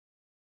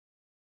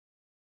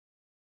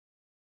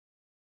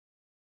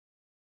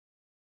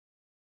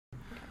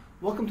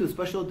Welcome to a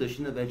special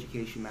edition of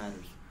Education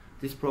Matters.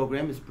 This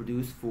program is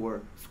produced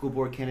for school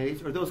board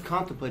candidates or those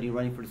contemplating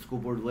running for the school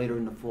board later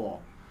in the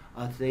fall.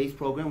 Today's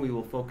program we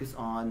will focus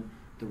on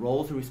the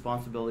roles and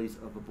responsibilities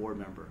of a board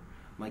member.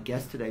 My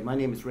guest today, my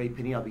name is Ray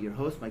Pinney, I'll be your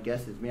host. My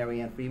guest is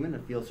Ann Friedman, a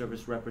field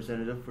service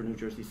representative for New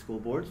Jersey School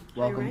Boards.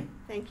 Welcome. Hi, Ray.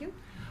 Thank you.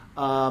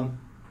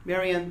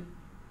 Ann,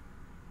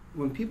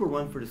 when people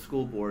run for the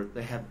school board,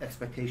 they have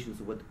expectations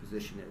of what the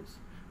position is.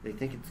 They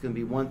think it's going to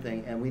be one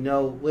thing, and we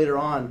know later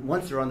on,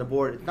 once they're on the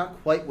board, it's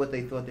not quite what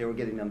they thought they were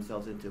getting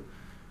themselves into.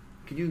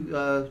 Could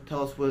you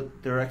tell us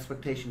what their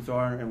expectations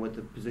are and what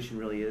the position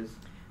really is?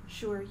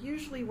 Sure.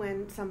 Usually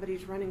when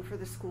somebody's running for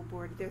the school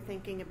board, they're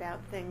thinking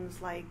about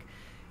things like,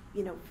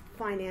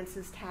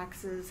 finances,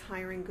 taxes,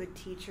 hiring good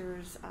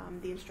teachers,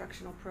 the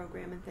instructional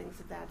program, and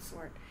things of that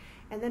sort.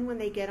 And then when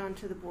they get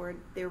onto the board,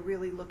 they're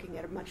really looking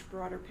at a much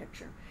broader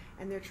picture.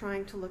 And they're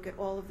trying to look at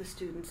all of the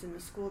students in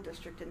the school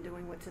district and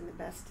doing what's in the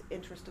best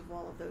interest of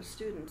all of those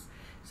students.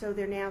 So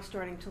they're now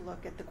starting to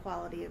look at the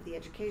quality of the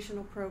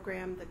educational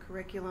program, the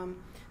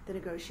curriculum, the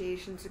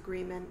negotiations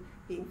agreement,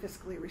 being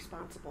fiscally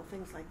responsible,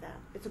 things like that.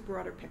 It's a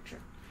broader picture.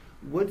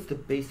 What's the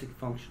basic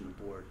function of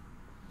the board,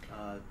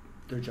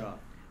 their job?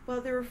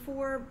 Well, there are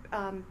four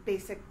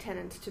basic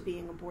tenets to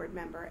being a board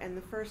member, and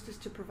the first is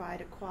to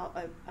provide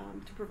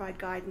provide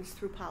guidance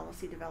through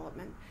policy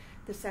development.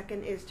 The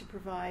second is to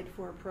provide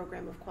for a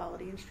program of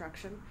quality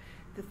instruction.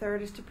 The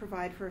third is to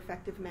provide for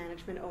effective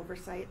management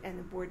oversight, and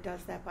the board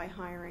does that by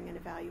hiring and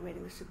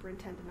evaluating the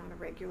superintendent on a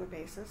regular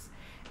basis.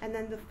 And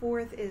then the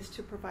fourth is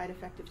to provide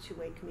effective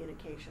two-way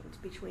communications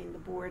between the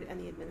board and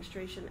the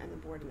administration and the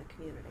board and the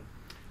community.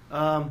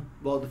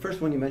 Well, the first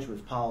one you mentioned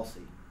was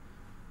policy.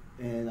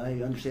 And I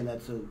understand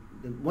that's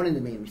one of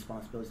the main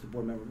responsibilities of the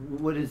board member.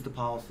 What is the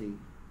policy?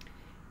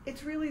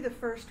 It's really the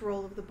first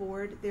role of the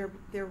board.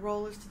 Their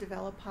role is to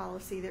develop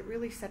policy that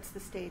really sets the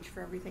stage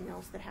for everything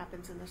else that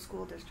happens in the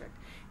school district.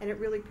 And it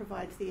really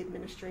provides the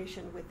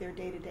administration with their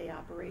day-to-day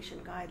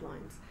operation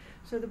guidelines.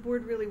 So the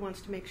board really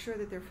wants to make sure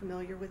that they're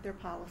familiar with their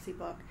policy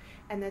book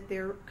and that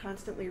they're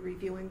constantly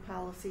reviewing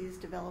policies,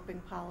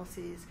 developing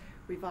policies,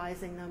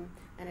 revising them,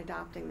 and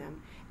adopting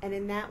them. And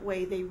in that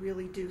way, they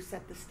really do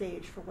set the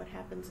stage for what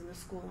happens in the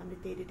school on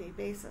a day-to-day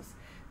basis.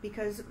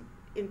 Because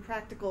in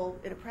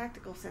a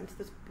practical sense,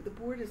 the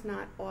board is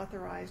not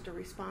authorized or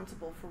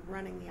responsible for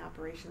running the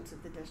operations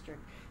of the district.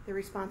 They're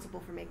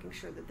responsible for making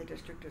sure that the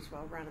district is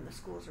well run and the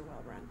schools are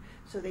well run.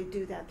 So they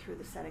do that through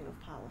the setting of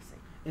policy.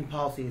 And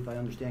policy, if I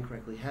understand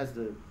correctly, has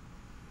the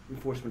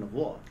enforcement of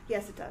law.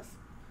 Yes, it does.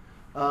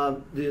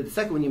 The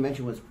second one you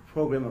mentioned was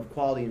program of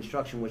quality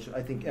instruction, which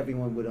I think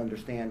everyone would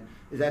understand.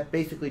 Is that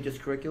basically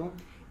just curriculum?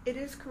 It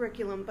is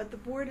curriculum, but the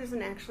board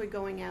isn't actually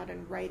going out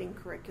and writing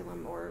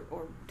curriculum or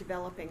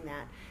developing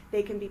that.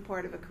 They can be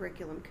part of a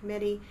curriculum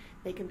committee.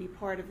 They can be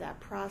part of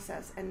that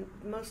process, and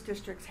most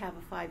districts have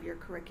a 5-year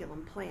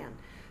curriculum plan.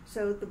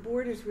 So the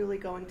board is really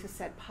going to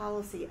set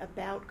policy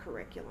about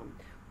curriculum,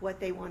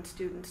 what they want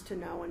students to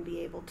know and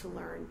be able to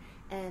learn,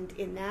 and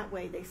in that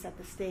way they set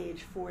the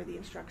stage for the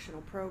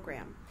instructional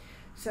program.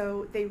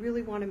 So they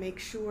really want to make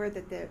sure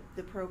that the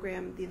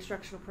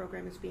instructional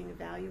program is being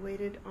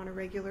evaluated on a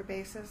regular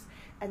basis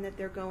and that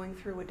they're going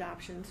through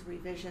adoptions,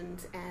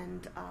 revisions,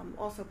 and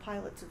also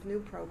pilots of new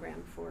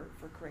program for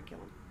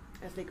curriculum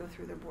as they go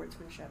through their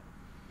boardsmanship.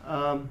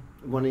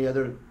 One of the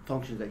other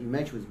functions that you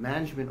mentioned was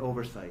management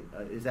oversight.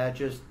 Is that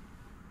just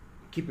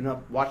keeping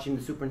up, watching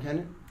the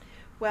superintendent?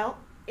 Well,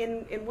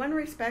 in one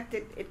respect,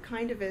 it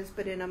kind of is,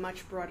 but in a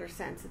much broader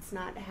sense. It's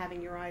not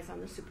having your eyes on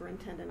the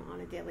superintendent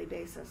on a daily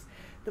basis.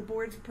 The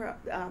board's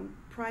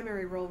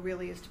primary role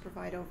really is to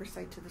provide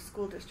oversight to the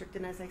school district,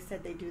 and as I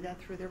said, they do that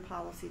through their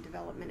policy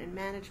development and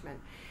management.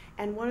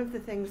 And one of the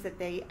things that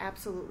they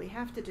absolutely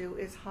have to do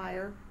is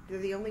hire. They're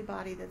the only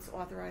body that's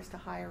authorized to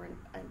hire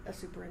a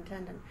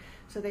superintendent.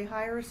 So they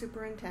hire a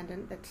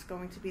superintendent that's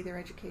going to be their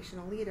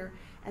educational leader,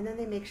 and then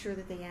they make sure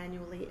that they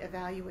annually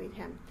evaluate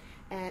him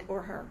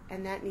or her,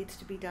 and that needs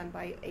to be done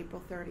by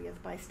April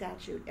 30th by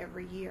statute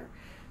every year.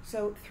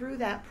 So through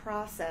that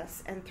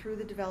process and through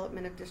the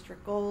development of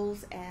district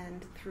goals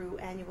and through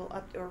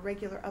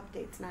regular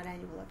updates, not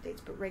annual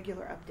updates, but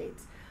regular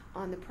updates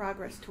on the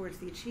progress towards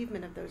the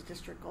achievement of those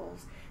district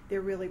goals,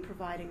 they're really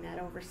providing that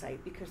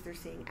oversight because they're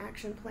seeing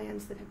action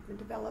plans that have been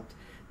developed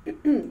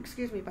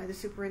by the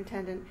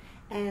superintendent,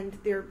 and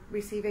they're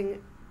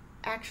receiving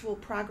actual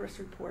progress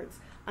reports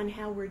on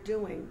how we're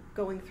doing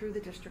going through the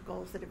district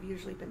goals that have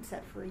usually been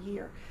set for a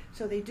year.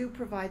 So they do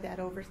provide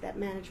that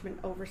management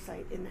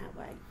oversight in that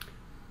way.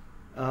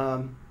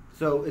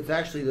 So it's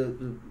actually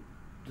the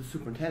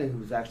superintendent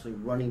who's actually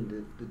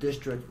running the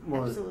district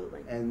more.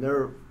 Absolutely. And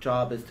their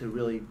job is to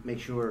really make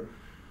sure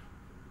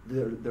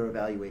they're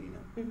evaluating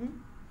them. Mm-hmm.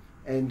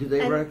 And do they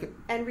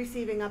and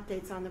receiving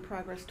updates on the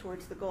progress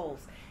towards the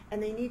goals.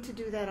 And they need to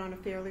do that on a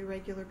fairly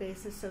regular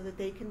basis so that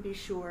they can be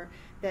sure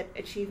that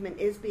achievement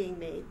is being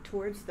made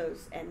towards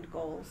those end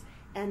goals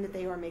and that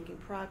they are making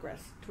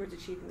progress towards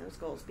achieving those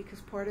goals,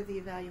 because part of the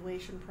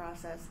evaluation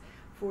process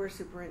for a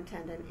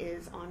superintendent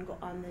is on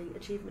the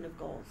achievement of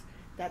goals.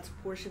 That's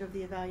a portion of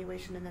the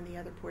evaluation, and then the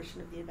other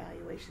portion of the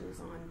evaluation is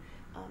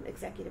on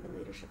executive and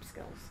leadership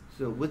skills.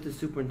 So with the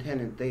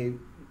superintendent, they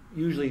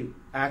usually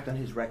act on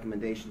his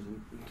recommendations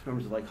in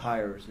terms of like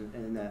hires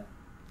and that,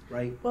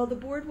 right? Well, the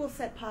board will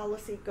set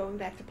policy, going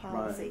back to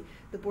policy, Right.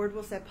 the board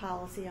will set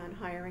policy on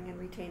hiring and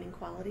retaining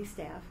quality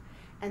staff,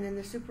 and then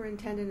the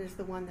superintendent is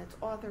the one that's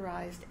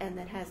authorized and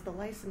that has the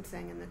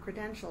licensing and the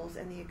credentials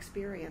and the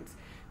experience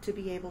to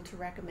be able to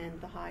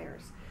recommend the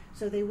hires.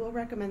 So they will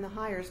recommend the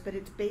hires, but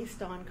it's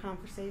based on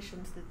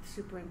conversations that the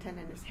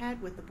superintendent has had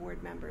with the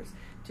board members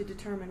to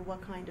determine what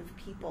kind of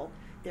people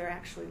they're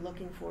actually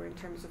looking for in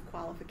terms of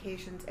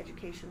qualifications,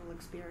 educational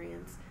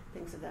experience,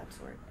 things of that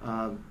sort.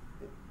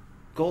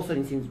 Goal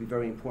setting seems to be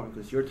very important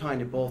because you're tying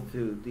it both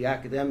to the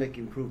academic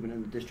improvement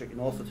in the district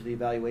and also to the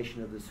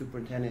evaluation of the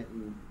superintendent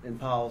and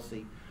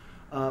policy.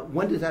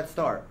 When does that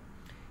start?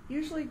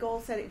 Usually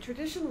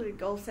traditionally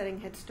goal setting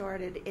had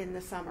started in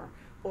the summer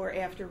or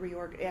after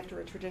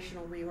a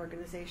traditional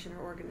reorganization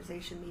or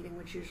organization meeting,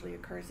 which usually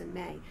occurs in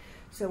May.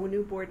 So when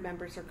new board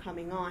members are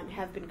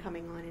have been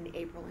coming on in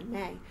April and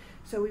May.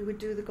 So we would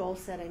do the goal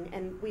setting,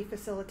 and we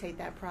facilitate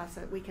that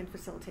process. We can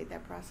facilitate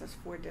that process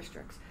for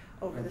districts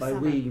over the By summer.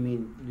 we, you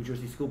mean New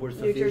Jersey School Board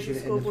New Jersey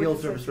Association School and the Board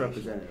Field Service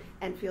Association Representative.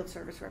 And field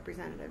service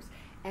representatives.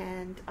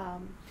 And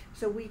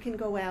so we can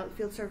go out,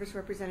 field service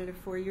representative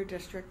for your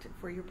district,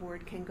 for your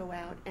board, can go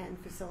out and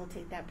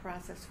facilitate that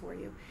process for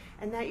you.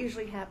 And that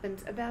usually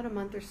happens about a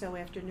month or so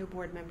after new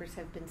board members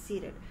have been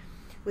seated.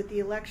 With the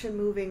election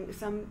moving,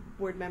 some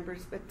board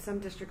members, but some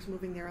districts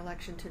moving their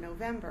election to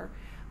November,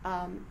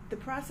 the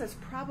process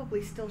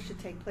probably still should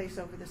take place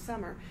over the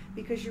summer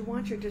because you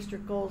want your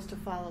district goals to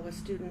follow a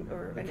student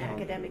or an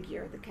academic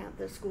year,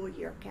 the school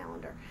year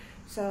calendar.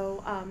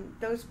 So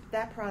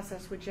that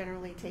process would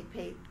generally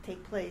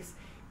take place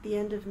the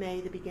end of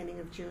May, the beginning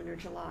of June or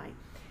July.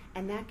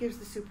 And that gives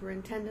the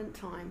superintendent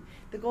time.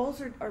 The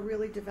goals are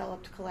really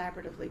developed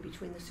collaboratively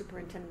between the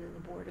superintendent and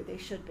the board, or they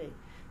should be.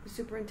 The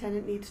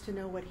superintendent needs to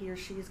know what he or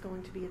she is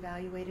going to be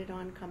evaluated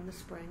on come the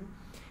spring,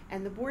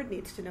 and the board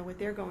needs to know what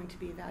they're going to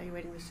be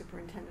evaluating the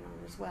superintendent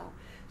on as well.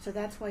 So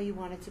that's why you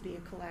want it to be a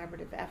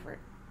collaborative effort.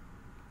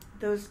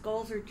 Those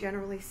goals are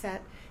generally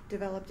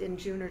developed in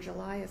June or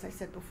July, as I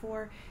said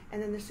before,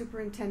 and then the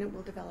superintendent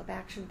will develop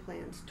action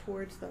plans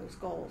towards those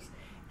goals.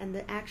 And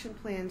the action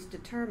plans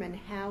determine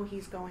how he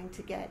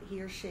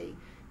or she,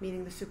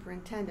 meaning the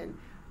superintendent,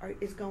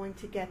 is going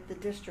to get the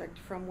district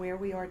from where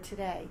we are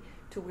today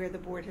to where the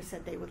board has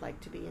said they would like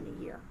to be in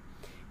a year.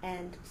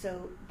 And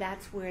so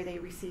that's where they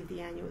receive the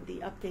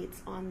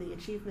updates on the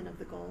achievement of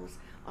the goals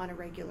on a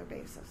regular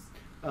basis.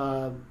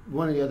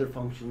 One of the other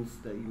functions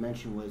that you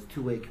mentioned was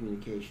two-way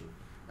communication.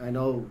 I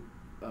know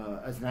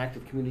as an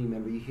active community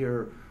member, you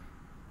hear,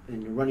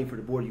 and you're running for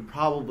the board, you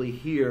probably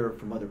hear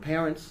from other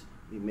parents,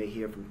 you may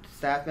hear from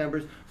staff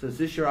members. So is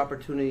this your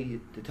opportunity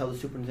to tell the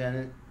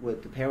superintendent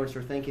what the parents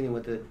are thinking and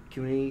what the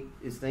community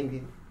is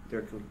thinking,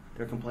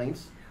 their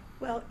complaints?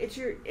 Well, it's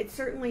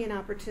certainly an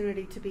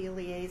opportunity to be a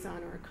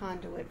liaison or a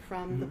conduit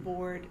from the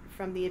board,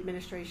 from the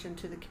administration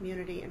to the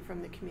community, and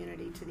from the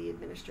community to the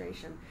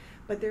administration.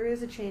 But there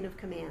is a chain of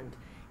command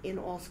in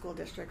all school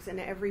districts, and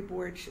every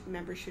board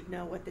member should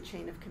know what the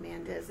chain of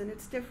command is, and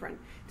it's different.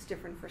 It's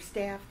different for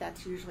staff.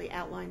 That's usually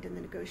outlined in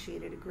the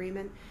negotiated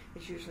agreement.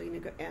 It's usually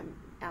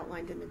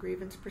outlined in the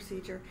grievance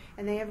procedure,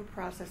 and they have a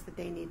process that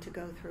they need to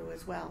go through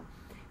as well.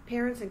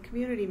 Parents and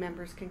community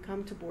members can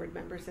come to board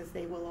members, as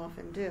they will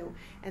often do,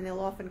 and they'll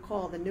often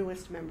call the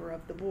newest member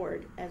of the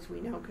board, as we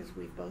know because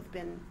we've both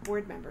been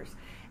board members,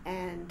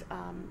 and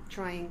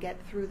try and get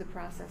through the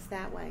process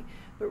that way.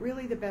 But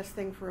really the best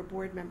thing for a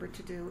board member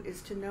to do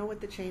is to know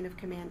what the chain of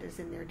command is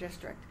in their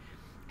district.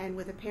 And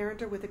with a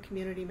parent or with a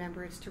community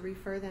member, it's to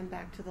refer them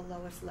back to the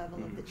lowest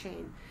level of the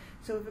chain.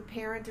 So if a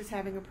parent is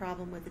having a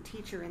problem with a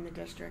teacher in the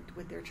district,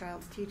 with their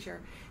child's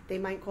teacher, they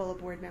might call a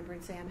board member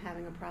and say, I'm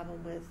having a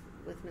problem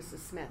with Mrs.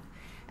 Smith.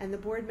 And the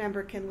board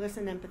member can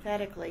listen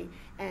empathetically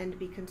and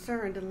be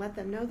concerned and let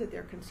them know that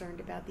they're concerned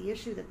about the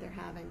issue that they're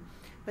having.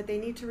 But they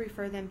need to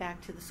refer them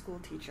back to the school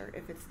teacher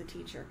if it's the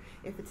teacher.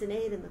 If it's an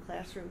aide in the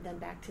classroom, then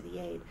back to the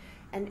aide.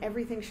 And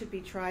everything should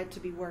be tried to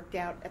be worked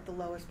out at the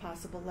lowest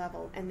possible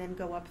level and then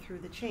go up through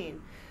the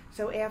chain.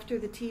 So after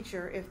the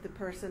teacher, if the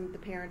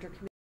parent or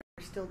community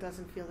member still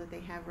doesn't feel that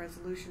they have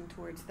resolution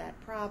towards that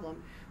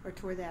problem or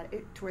toward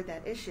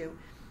that issue,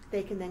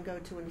 they can then go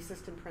to an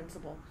assistant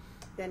principal,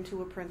 then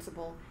to a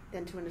principal,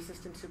 then to an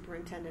assistant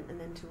superintendent, and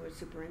then to a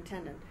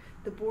superintendent.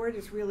 The board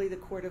is really the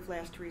court of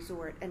last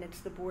resort, and it's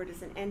the board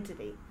as an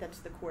entity that's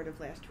the court of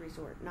last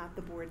resort, not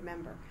the board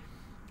member.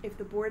 If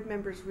the board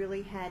members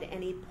really had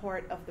any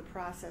part of the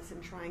process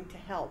in trying to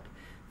help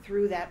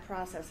through that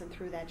process and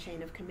through that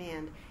chain of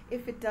command,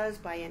 if it does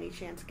by any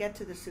chance get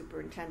to the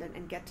superintendent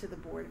and get to the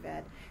Board of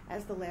Ed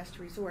as the last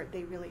resort,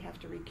 they really have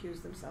to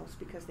recuse themselves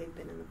because they've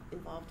been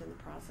involved in the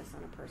process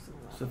on a personal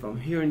level. So if I'm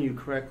hearing you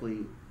correctly,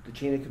 the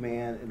chain of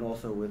command and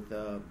also with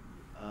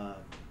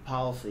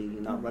policy,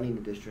 you're not running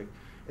the district,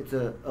 it's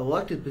an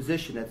elected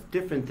position that's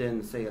different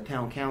than, say, a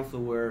town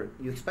council where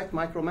you expect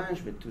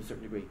micromanagement to a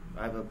certain degree.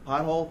 I have a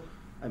pothole,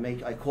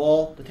 I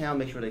call the town,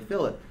 make sure they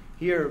fill it.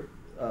 Here,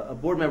 a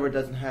board member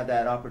doesn't have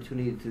that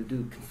opportunity to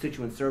do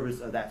constituent service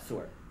of that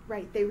sort.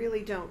 Right, they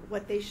really don't.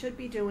 What they should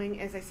be doing,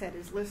 as I said,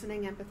 is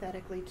listening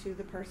empathetically to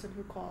the person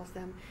who calls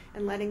them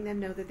and letting them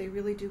know that they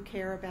really do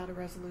care about a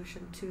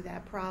resolution to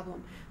that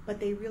problem, but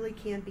they really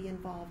can't be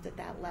involved at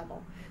that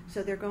level.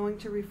 So they're going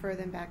to refer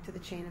them back to the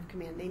chain of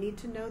command. They need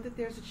to know that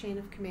there's a chain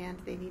of command.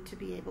 They need to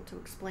be able to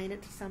explain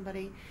it to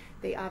somebody.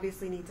 They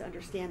obviously need to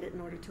understand it in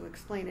order to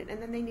explain it,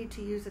 and then they need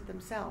to use it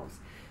themselves.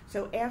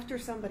 So after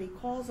somebody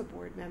calls a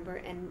board member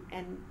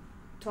and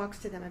talks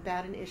to them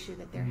about an issue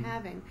that they're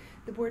having,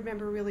 the board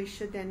member really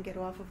should then get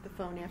off of the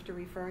phone after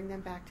referring them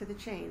back to the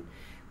chain,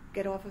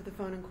 get off of the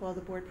phone and call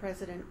the board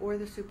president or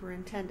the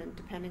superintendent,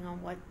 depending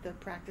on what the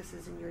practice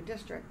is in your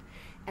district,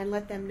 and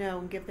let them know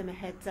and give them a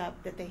heads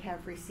up that they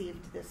have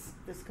received this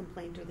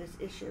complaint or this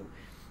issue,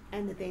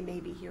 and that they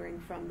may be hearing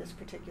from this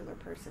particular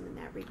person in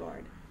that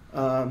regard.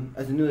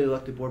 As a newly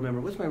elected board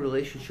member, what's my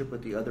relationship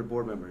with the other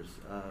board members?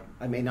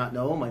 I may not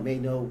know them, I may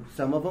know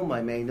some of them,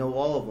 I may know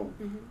all of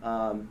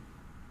them.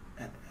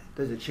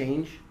 Does it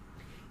change?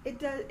 It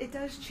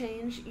does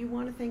change. You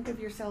want to think of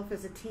yourself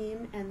as a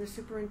team, and the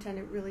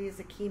superintendent really is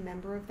a key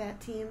member of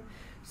that team.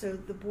 So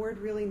the board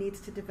really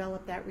needs to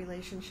develop that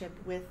relationship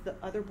with the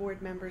other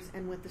board members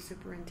and with the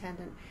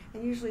superintendent,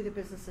 and usually the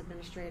business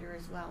administrator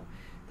as well.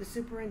 The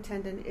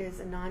superintendent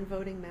is a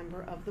non-voting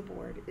member of the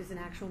board, is an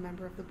actual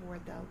member of the board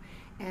though,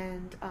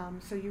 and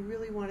so you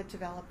really want to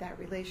develop that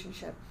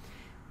relationship.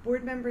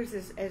 Board members,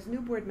 as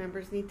new board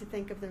members, need to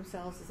think of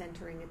themselves as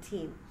entering a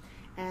team.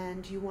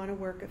 And you want to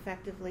work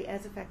effectively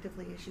as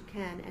you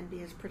can and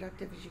be as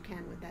productive as you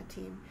can with that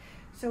team.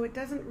 So it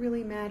doesn't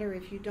really matter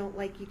if you don't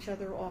like each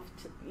other off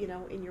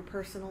in your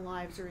personal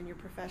lives or in your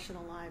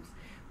professional lives.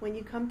 When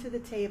you come to the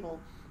table,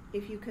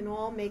 if you can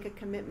all make a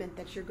commitment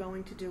that you're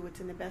going to do what's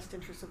in the best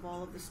interest of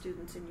all of the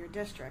students in your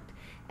district,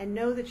 and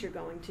know that you're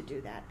going to do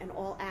that, and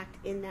all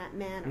act in that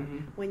manner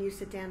when you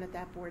sit down at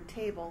that board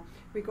table,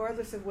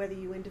 regardless of whether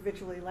you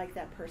individually like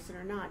that person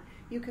or not,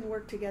 you can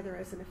work together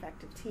as an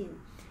effective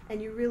team.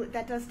 And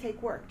that does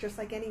take work, just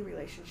like any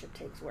relationship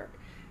takes work.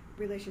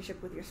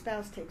 Relationship with your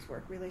spouse takes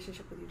work,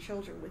 relationship with your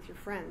children, with your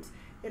friends,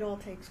 it all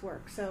takes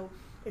work. So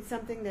it's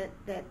something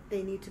that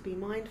they need to be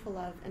mindful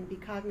of and be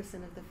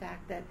cognizant of the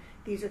fact that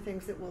these are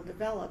things that will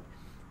develop.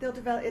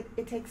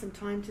 It takes some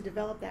time to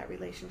develop that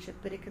relationship,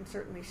 but it can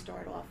certainly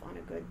start off on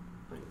a good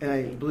And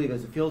I believe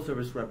as a field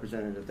service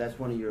representative, that's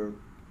one of your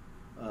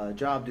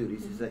job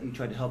duties, is that you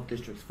try to help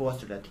districts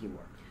foster that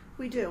teamwork.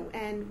 We do,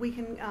 and we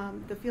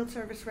can, the field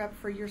service rep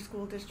for your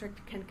school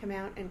district can come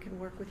out and can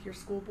work with your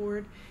school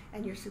board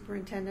and your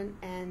superintendent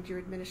and your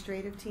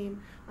administrative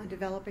team on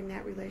developing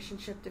that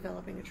relationship,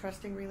 developing a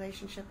trusting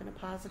relationship and a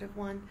positive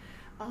one,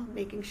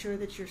 making sure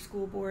that your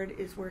school board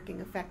is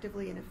working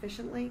effectively and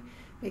efficiently,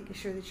 making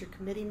sure that your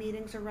committee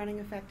meetings are running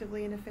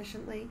effectively and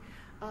efficiently,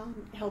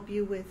 help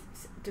you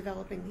with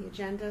developing the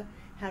agenda,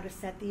 how to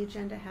set the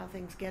agenda, how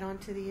things get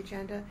onto the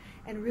agenda,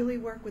 and really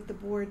work with the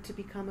board to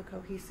become a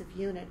cohesive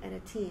unit and a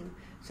team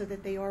so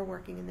that they are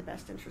working in the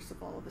best interest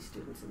of all of the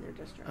students in their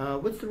district.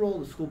 What's the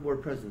role of the school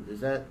board president? Does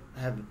that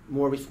have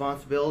more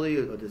responsibility,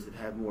 or does it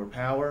have more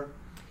power?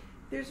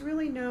 There's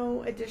really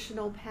no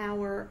additional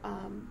power.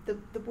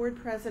 The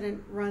board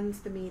president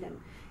runs the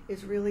meeting,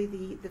 is really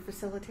the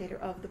facilitator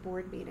of the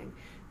board meeting.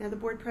 Now the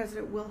board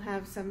president will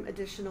have some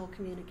additional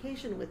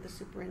communication with the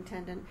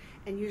superintendent,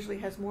 and usually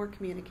has more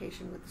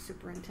communication with the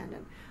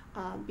superintendent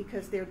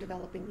because they're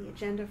developing the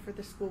agenda for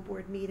the school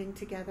board meeting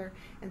together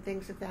and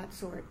things of that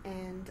sort,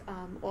 and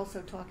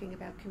also talking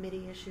about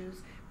committee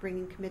issues,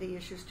 bringing committee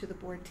issues to the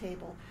board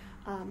table.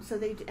 So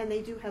they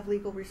do have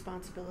legal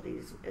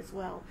responsibilities as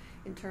well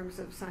in terms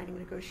of signing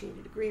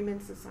negotiated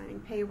agreements, assigning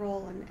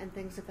payroll, and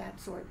things of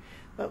that sort.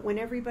 But when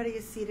everybody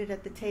is seated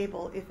at the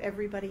table, if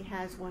everybody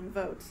has one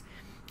votes,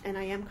 and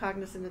I am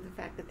cognizant of the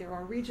fact that there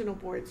are regional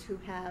boards who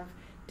have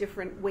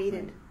different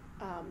weighted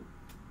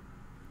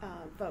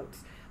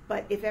votes,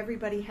 but if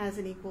everybody has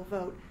an equal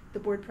vote, the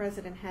board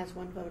president has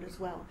one vote as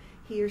well.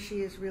 He or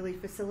she is really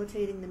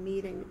facilitating the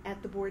meeting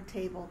at the board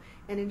table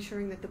and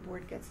ensuring that the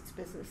board gets its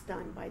business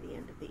done by the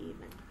end of the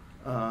evening.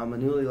 I'm a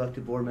newly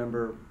elected board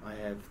member. I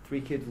have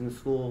 3 kids in the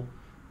school.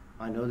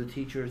 I know the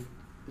teachers.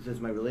 Does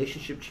my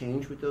relationship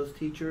change with those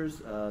teachers?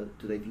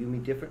 Do they view me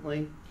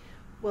differently?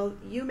 Well,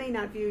 you may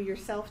not view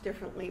yourself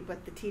differently,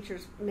 but the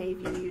teachers may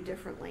view you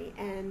differently.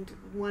 And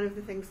one of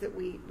the things that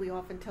we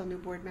often tell new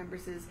board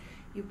members is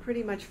you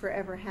pretty much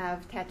forever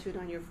have tattooed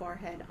on your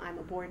forehead, I'm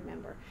a board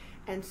member.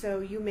 And so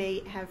you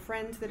may have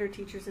friends that are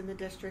teachers in the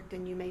district,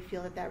 and you may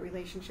feel that that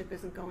relationship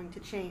isn't going to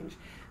change.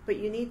 But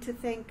you need to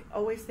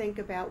always think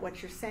about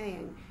what you're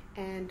saying.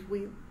 And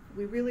we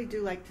really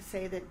do like to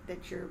say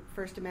that your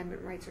First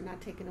Amendment rights are not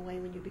taken away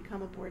when you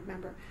become a board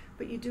member,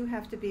 but you do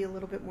have to be a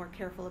little bit more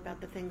careful about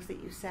the things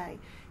that you say.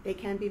 They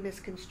can be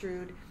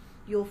misconstrued.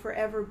 You'll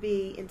forever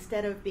be,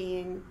 instead of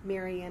being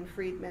Mary Ann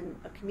Friedman,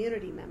 a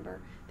community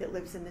member that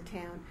lives in the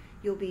town,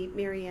 you'll be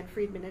Mary Ann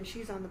Friedman, and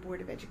she's on the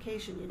Board of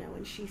Education,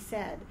 and she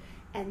said,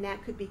 and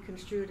that could be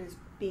construed as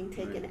being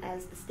taken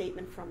as the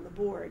statement from the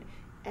board.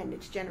 and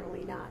it's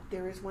generally not.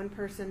 There is one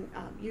person,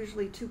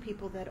 usually two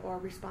people that are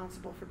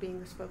responsible for being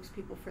the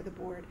spokespeople for the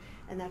board,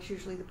 and that's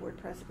usually the board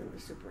president and the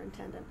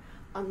superintendent,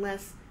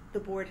 unless the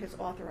board has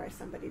authorized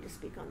somebody to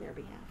speak on their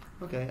behalf.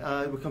 Okay,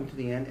 we're coming to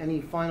the end.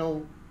 Any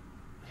final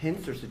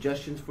hints or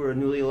suggestions for a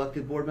newly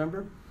elected board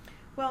member?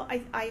 Well,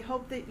 I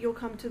hope that you'll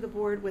come to the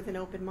board with an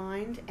open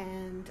mind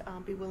and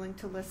be willing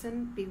to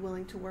listen, be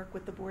willing to work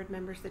with the board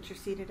members that you're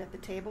seated at the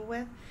table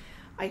with.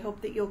 I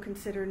hope that you'll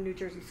consider New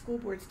Jersey school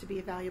boards to be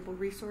a valuable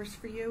resource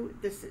for you.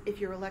 If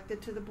you're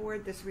elected to the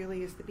board, this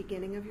really is the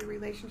beginning of your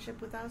relationship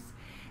with us.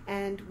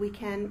 And we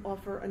can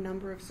offer a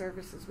number of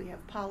services. We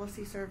have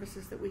policy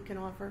services that we can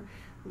offer,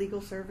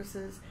 legal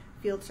services,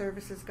 field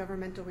services,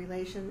 governmental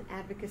relation,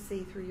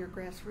 advocacy through your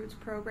grassroots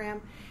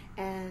program,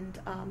 and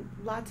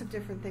lots of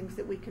different things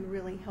that we can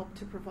really help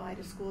to provide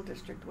a school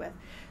district with.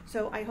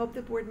 So I hope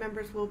that board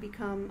members will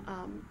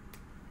become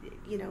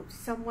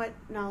somewhat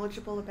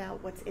knowledgeable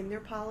about what's in their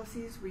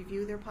policies,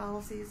 review their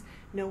policies,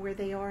 know where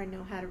they are and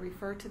know how to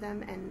refer to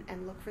them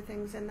and look for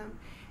things in them,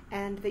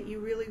 and that you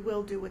really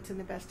will do what's in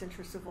the best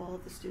interest of all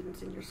of the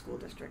students in your school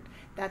district.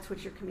 That's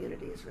what your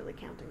community is really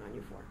counting on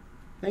you for.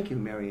 Thank you,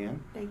 Mary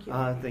Ann. Thank you.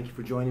 Thank you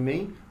for joining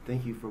me.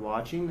 Thank you for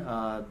watching.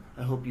 I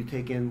hope you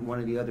take in one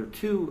of the other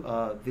two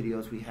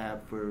videos we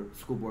have for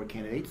school board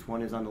candidates.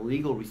 One is on the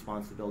legal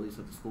responsibilities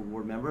of the school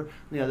board member, and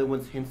the other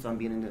one's hints on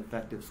being an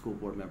effective school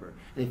board member.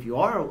 And if you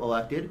are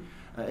elected,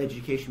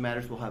 Education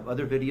Matters will have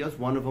other videos.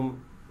 One of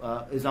them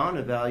is on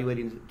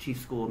evaluating the chief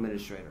school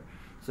administrator.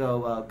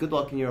 So good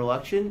luck in your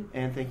election,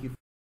 and thank you.